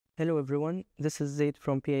Hello everyone, this is Zaid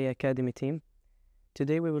from PAACADEMY team.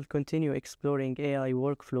 Today we will continue exploring AI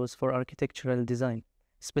workflows for architectural design,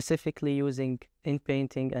 specifically using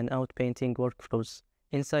Inpainting and Outpainting workflows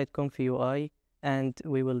inside ComfyUI, and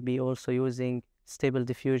we will be also using Stable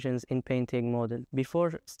Diffusion's Inpainting model.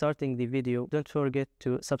 Before starting the video, don't forget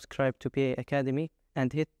to subscribe to PAACADEMY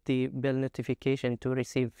and hit the bell notification to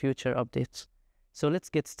receive future updates. So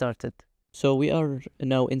let's get started. So we are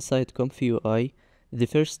now inside ComfyUI. The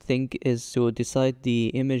first thing is to decide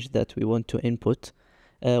the image that we want to input.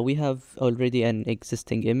 We have already an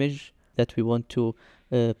existing image that we want to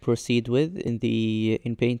proceed with in the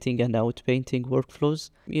Inpainting and Outpainting workflows.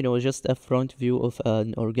 Just a front view of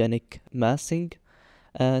an organic massing.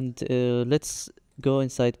 And let's go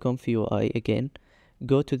inside ComfyUI again.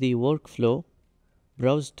 Go to the workflow,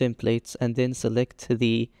 browse templates, and then select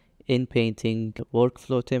the Inpainting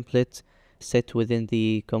workflow template set within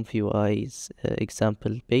the ComfyUI's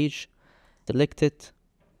example page. Select it.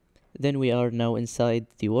 Then we are now inside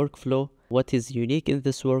the workflow. What is unique in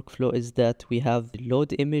this workflow is that we have the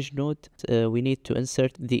load image node. We need to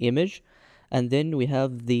insert the image, and then we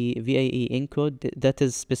have the VAE encode that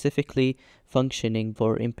is specifically functioning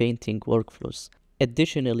for Inpainting workflows.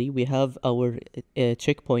 Additionally, we have our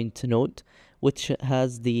checkpoint node, which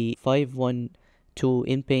has the 512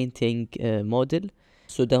 Inpainting model.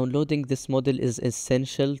 So downloading this model is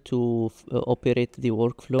essential to operate the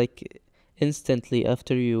workflow. Like instantly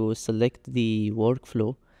after you select the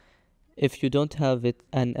workflow, if you don't have it,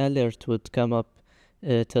 an alert would come up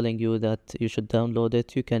telling you that you should download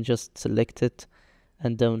it. You can just select it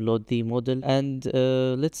and download the model. And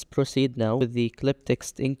let's proceed now with the clip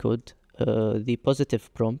text encode, the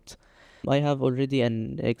positive prompt. I have already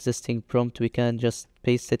an existing prompt. We can just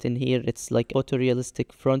paste it in here. It's like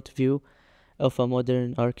photorealistic front view of a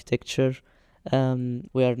modern architecture.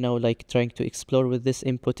 We are now trying to explore with this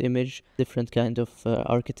input image different kind of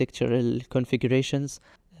architectural configurations,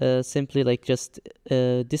 simply just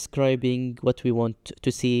describing what we want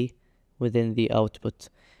to see within the output.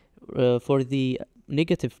 For the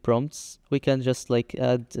negative prompts, we can just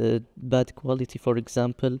add bad quality, for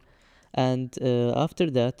example, and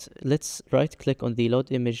after that let's right click on the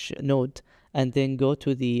load image node and then go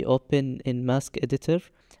to the open in mask editor,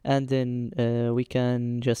 and then we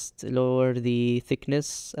can just lower the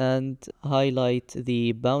thickness and highlight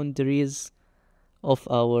the boundaries of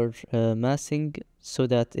our massing so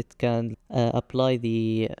that it can apply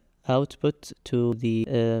the output to the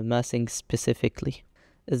massing specifically.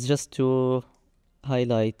 It's just to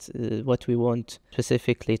highlight what we want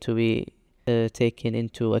specifically to be taken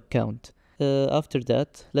into account. After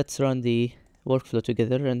that, let's run the workflow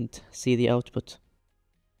together and see the output.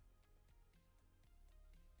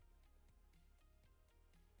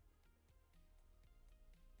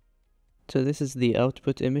 So this is the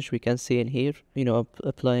output image we can see in here,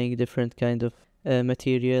 applying different kind of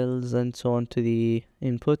materials and so on to the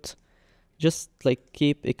input. Just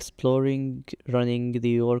keep exploring, running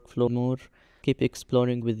the workflow more, keep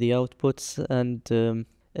exploring with the outputs, and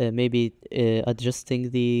maybe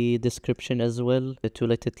adjusting the description as well to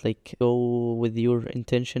let it go with your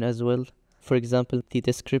intention as well. For example, the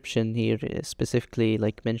description here specifically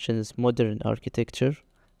mentions modern architecture.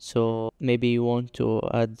 So maybe you want to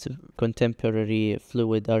add contemporary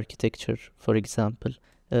fluid architecture, for example.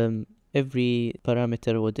 Every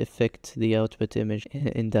parameter would affect the output image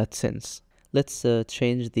in that sense. Let's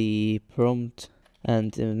change the prompt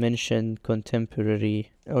and mention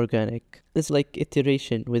contemporary organic. It's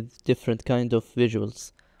iteration with different kind of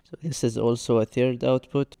visuals. So this is also a third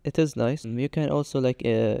output. It is nice. You can also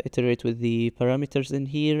iterate with the parameters in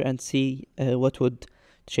here and see what would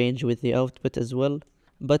change with the output as well.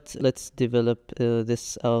 But let's develop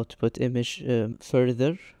this output image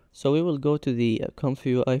further. So we will go to the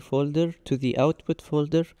ComfyUI folder, to the output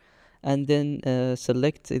folder, and then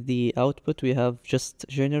select the output we have just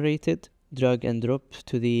generated, drag and drop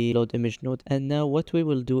to the load image node. And now what we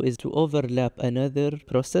will do is to overlap another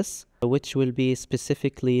process, which will be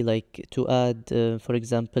specifically to add, for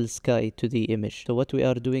example, sky to the image. So what we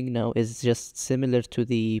are doing now is just similar to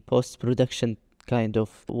the post-production kind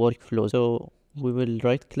of workflow. So we will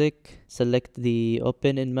right click, select the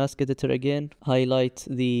open in mask editor again, highlight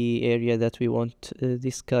the area that we want the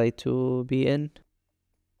sky to be in,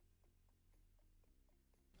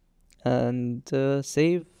 and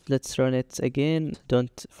save. Let's run it again.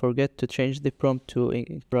 Don't forget to change the prompt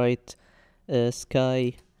to bright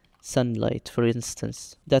sky sunlight, for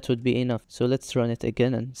instance. That would be enough. So let's run it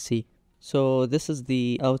again and see. So this is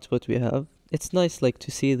the output we have. It's nice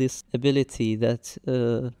to see this ability that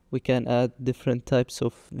we can add different types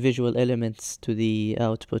of visual elements to the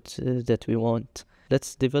output that we want.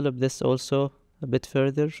 Let's develop this also a bit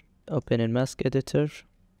further. Open in Mask Editor.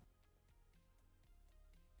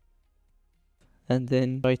 And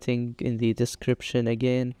then writing in the description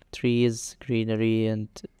again, trees, greenery, and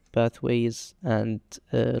pathways, and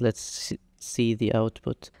let's see the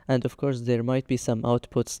output. And of course there might be some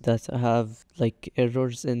outputs that have like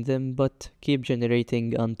errors in them, but keep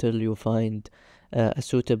generating until you find a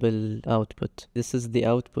suitable output. This is the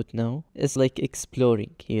output now. It's like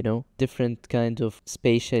exploring, you know, different kind of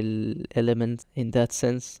spatial elements in that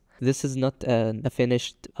sense. This is not a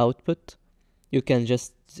finished output. You can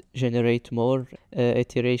just generate more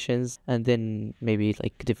iterations and then maybe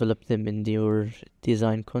like develop them in your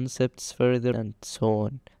design concepts further and so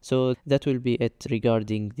on. So that will be it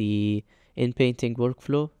regarding the in-painting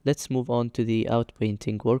workflow. Let's move on to the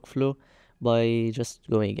out-painting workflow by just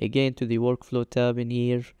going again to the workflow tab in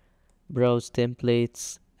here, browse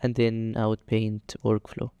templates, and then out-paint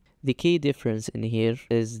workflow. The key difference in here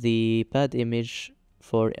is the pad image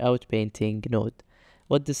for out-painting node.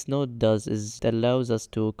 What this node does is it allows us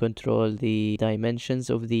to control the dimensions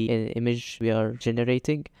of the image we are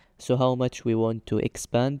generating. So how much we want to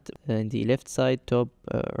expand in the left side, top,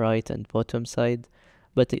 right, and bottom side.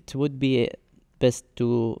 But it would be best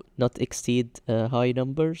to not exceed high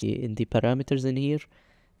numbers in the parameters in here,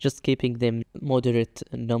 just keeping them moderate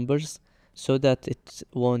numbers so that it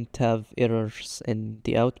won't have errors in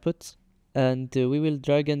the outputs. And we will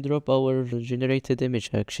drag and drop our generated image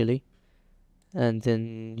actually, and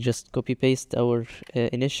then just copy paste our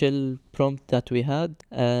initial prompt that we had.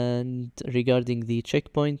 And regarding the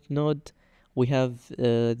checkpoint node, we have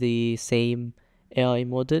the same AI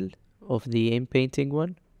model of the Inpainting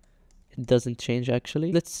one. It doesn't change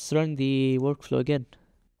actually. Let's run the workflow again.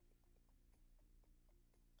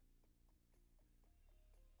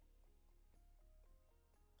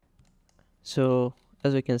 So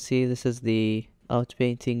as we can see, this is the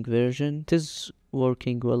outpainting version. It is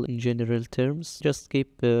working well in general terms. Just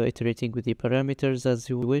keep iterating with the parameters as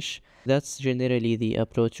you wish. That's generally the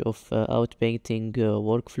approach of outpainting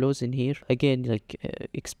workflows in here. Again, like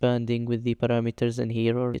expanding with the parameters in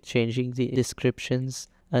here or changing the descriptions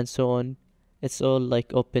and so on. It's all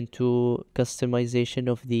like open to customization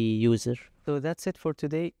of the user. So that's it for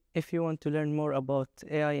today. If you want to learn more about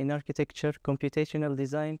AI in architecture, computational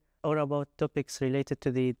design, or about topics related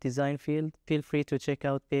to the design field, feel free to check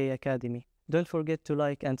out PA Academy. Don't forget to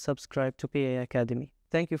like and subscribe to PA Academy.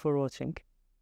 Thank you for watching.